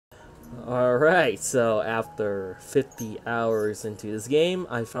Alright, so after 50 hours into this game,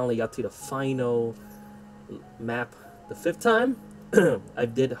 I finally got to the final map the 5th time. I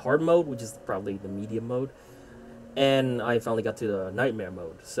did hard mode, which is probably the medium mode, and I finally got to the nightmare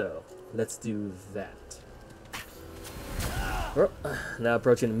mode, so let's do that. Now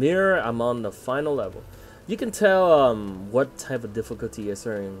approaching the mirror, I'm on the final level. You can tell what type of difficulty a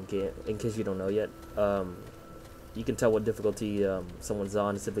certain game, in case you don't know yet. You can tell what difficulty someone's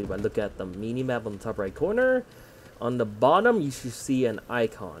on simply by looking at the mini-map on the top right corner. On the bottom, you should see an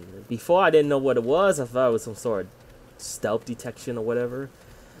icon. Before, I didn't know what it was. I thought it was some sort of stealth detection or whatever.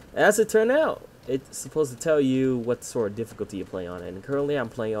 As it turned out, it's supposed to tell you what sort of difficulty you play on. And currently, I'm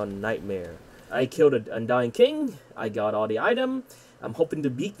playing on Nightmare. I killed an Undying King. I got all the item. I'm hoping to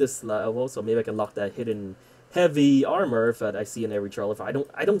beat this level, so maybe I can lock that hidden heavy armor that I see in every trailer. I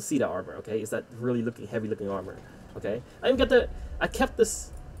don't see the armor. Okay, is that really heavy looking armor? Okay, I kept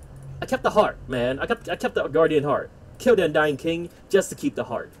the heart, man. I kept the Guardian heart. Killed the Undying King just to keep the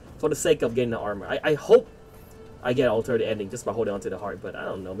heart, for the sake of getting the armor. I hope I get an alternate ending just by holding on to the heart, but I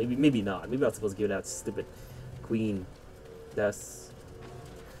don't know. Maybe not. Maybe I'm supposed to give that stupid queen. That's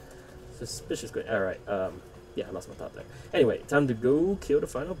suspicious. All right. Yeah, I lost my thought there. Anyway, time to go kill the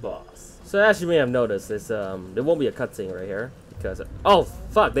final boss. So as you may have noticed, there won't be a cutscene right here because oh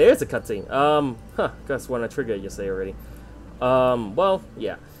fuck, there is a cutscene. Guess when I triggered it, you say already. Well,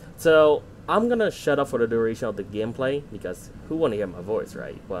 yeah. So I'm gonna shut up for the duration of the gameplay because who wanna hear my voice,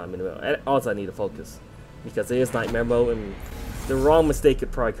 right? Well, I mean, also I need to focus because it is nightmare mode, and the wrong mistake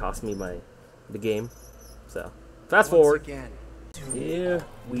could probably cost me the game. So fast forward. Here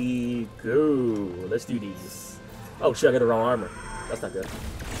we go. Let's do these. Oh shit, I got the wrong armor. That's not good.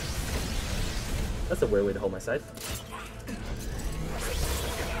 That's a weird way to hold my scythe.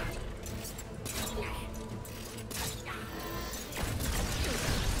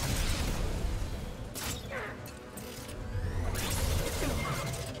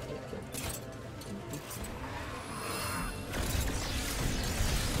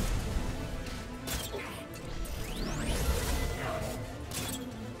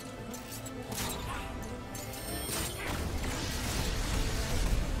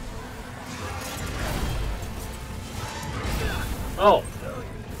 Oh,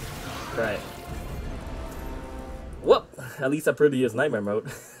 right. Whoop! At least I proved to use nightmare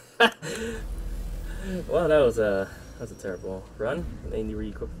mode. Well, that was a terrible run. Any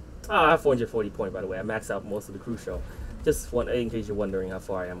re-equip. Oh, I have 440 points, by the way. I maxed out most of the crucial. Just in case you're wondering how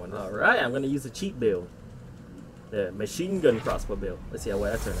far I am on this. All right, I'm gonna use a cheat build. The machine gun crossbow build. Let's see how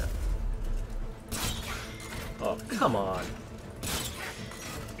well that turned out. Oh, come on!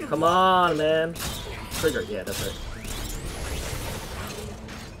 Come on, man! Trigger. Yeah, that's right.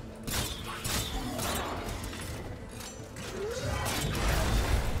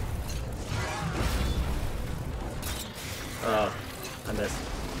 I missed.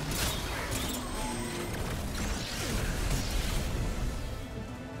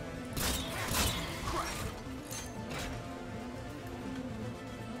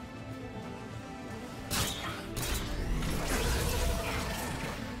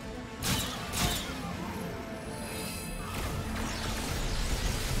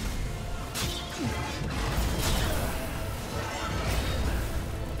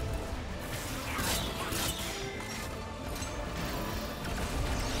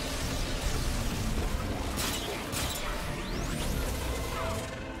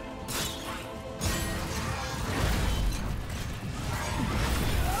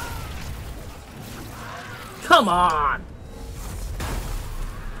 Come on!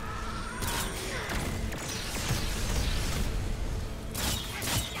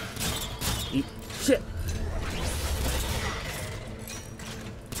 Eat shit!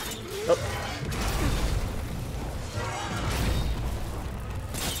 Oh.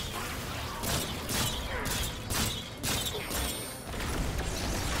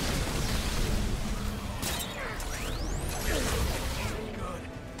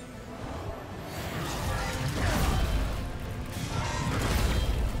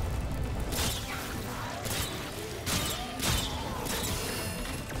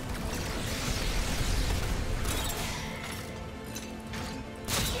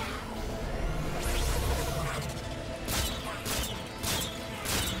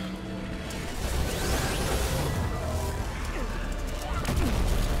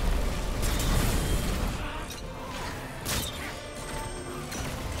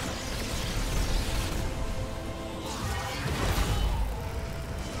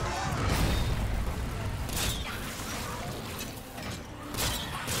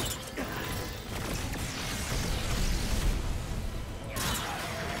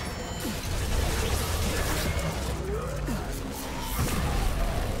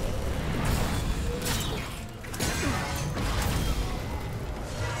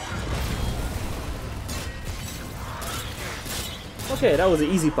 Okay, that was the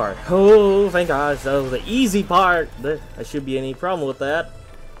easy part. Oh, thank gosh, that was the easy part. There should be any problem with that.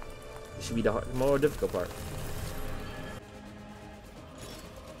 It should be the more difficult part.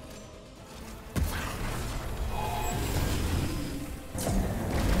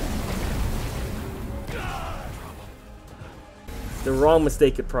 The wrong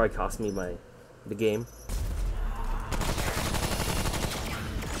mistake could probably cost me the game.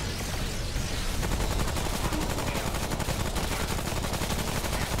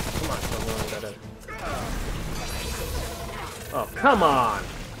 Oh, come on!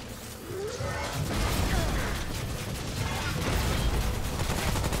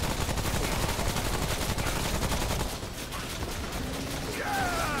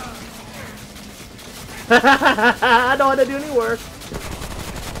 I don't want to do any work.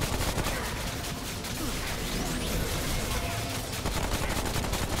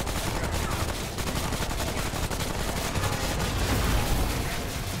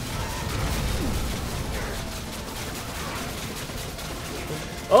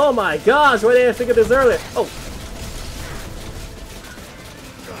 Oh my gosh, why didn't I think of this earlier? Oh.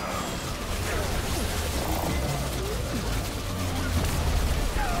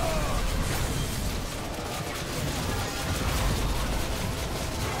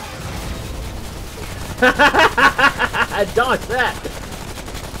 I dodged that.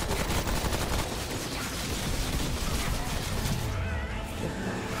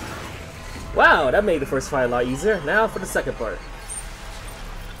 Wow, that made the first fight a lot easier. Now for the second part.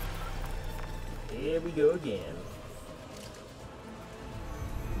 Here we go again.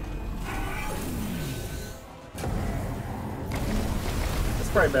 It's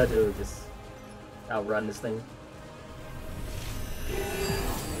probably better to just outrun this thing.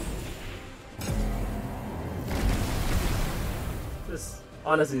 This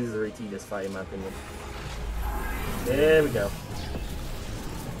honestly is a very tedious fight in my opinion. There we go.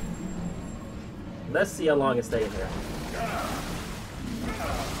 Let's see how long it stays here.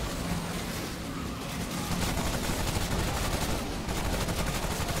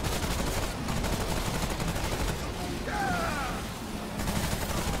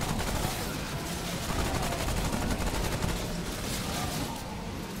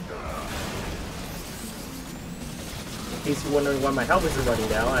 In case you're wondering why my health isn't running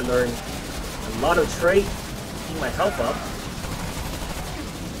down, I learned a lot of trait to keep my health up.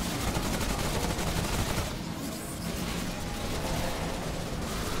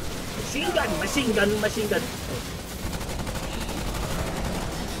 Machine gun, machine gun, machine gun.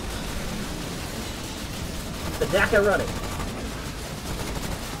 The Dakka running.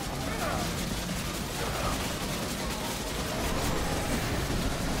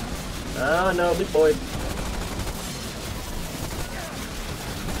 Oh no, big boy.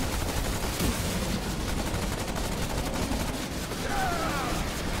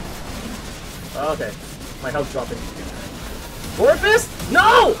 Okay, my health's dropping. Four fist?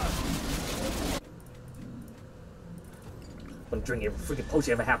 No! I'm gonna drink every freaking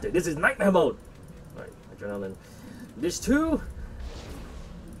potion if I have to. This is nightmare mode. Alright, adrenaline. This too.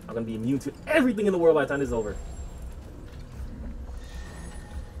 I'm gonna be immune to everything in the world by the time this is over.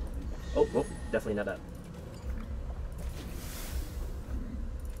 Oh, definitely not that.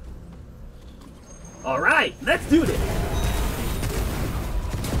 Alright, let's do this!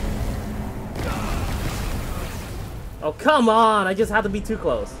 Oh, come on! I just had to be too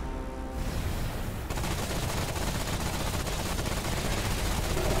close.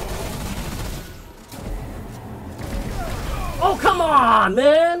 Oh, come on,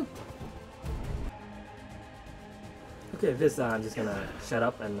 man! Okay, this time I'm just gonna shut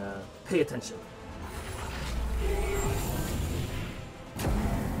up and pay attention.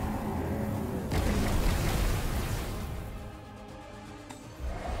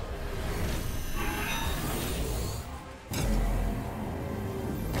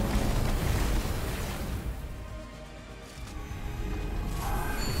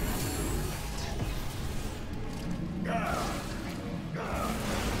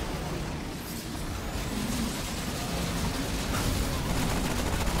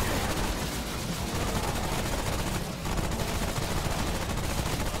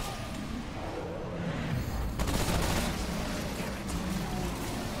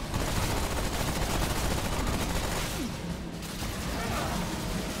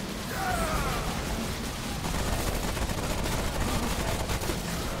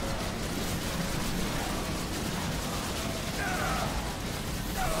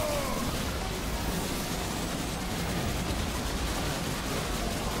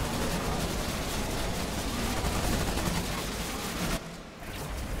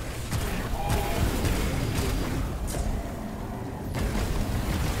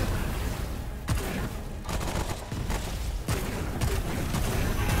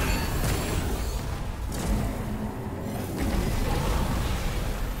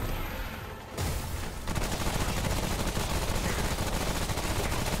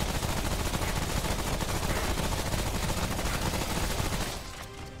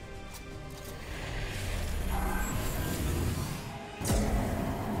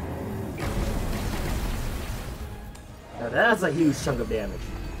 That's a huge chunk of damage.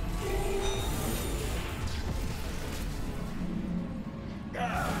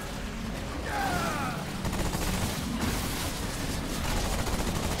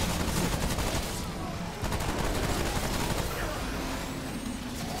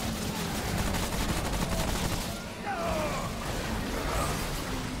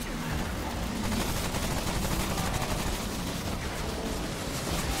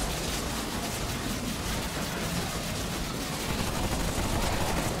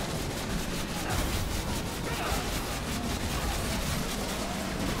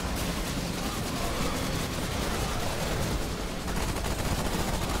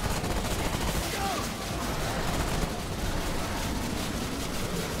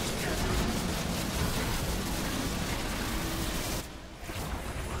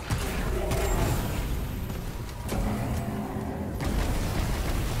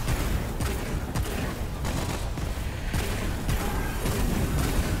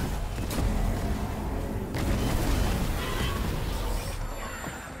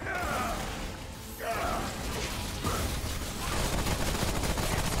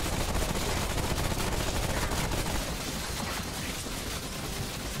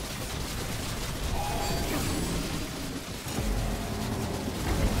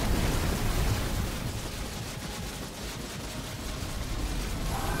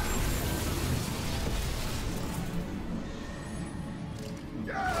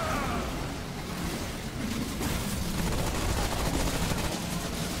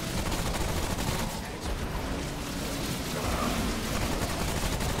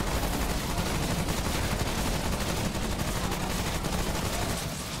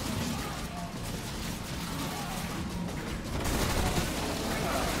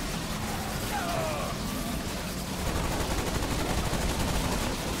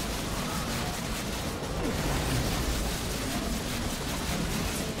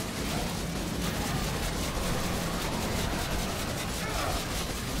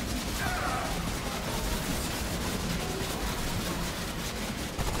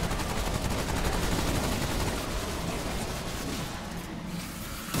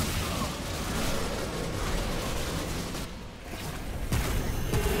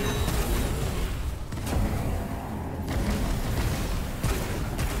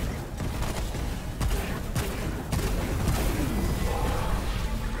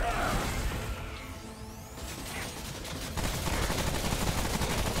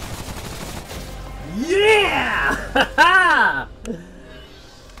 Yeah!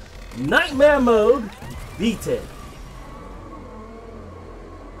 Nightmare mode beaten.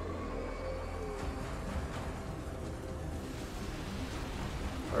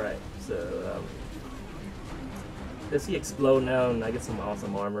 Alright, so does he explode now and I get some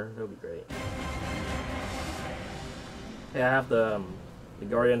awesome armor? That'll be great. Hey, I have the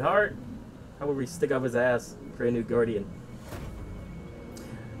Guardian Heart. How about we stick up his ass, create a new Guardian?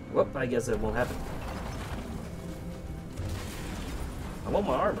 Whoop, I guess it won't happen. I want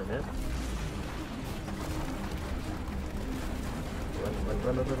my armor, man.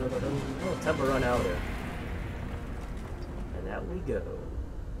 Run. Oh, temper run out there. And out we go.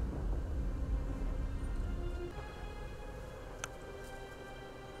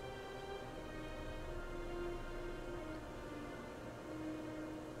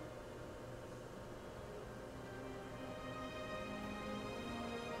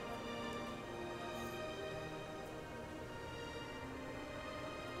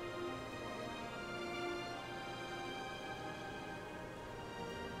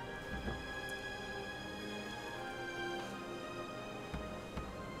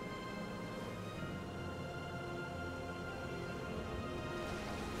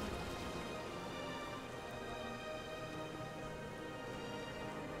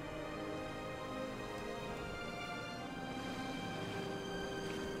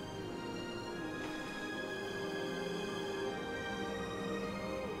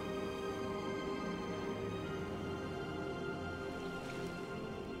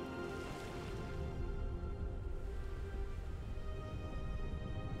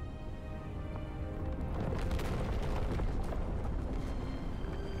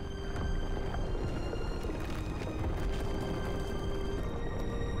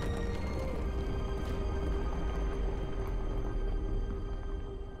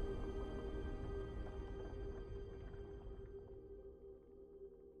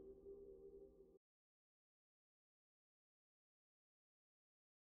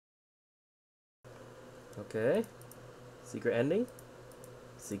 Okay. Secret ending.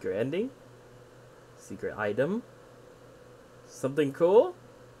 Secret ending. Secret item. Something cool?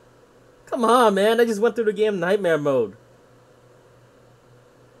 Come on, man. I just went through the game nightmare mode.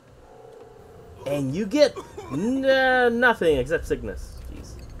 And you get nothing except sickness.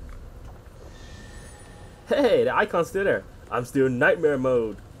 Jeez. Hey, the icon's still there. I'm still in nightmare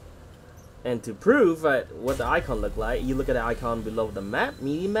mode. And to prove what the icon looked like, you look at the icon below the map,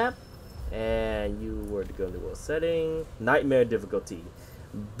 media map, and you were to go to world setting, nightmare difficulty.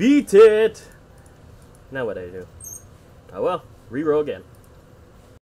 Beat it! Now what do I do? Oh well, reroll again.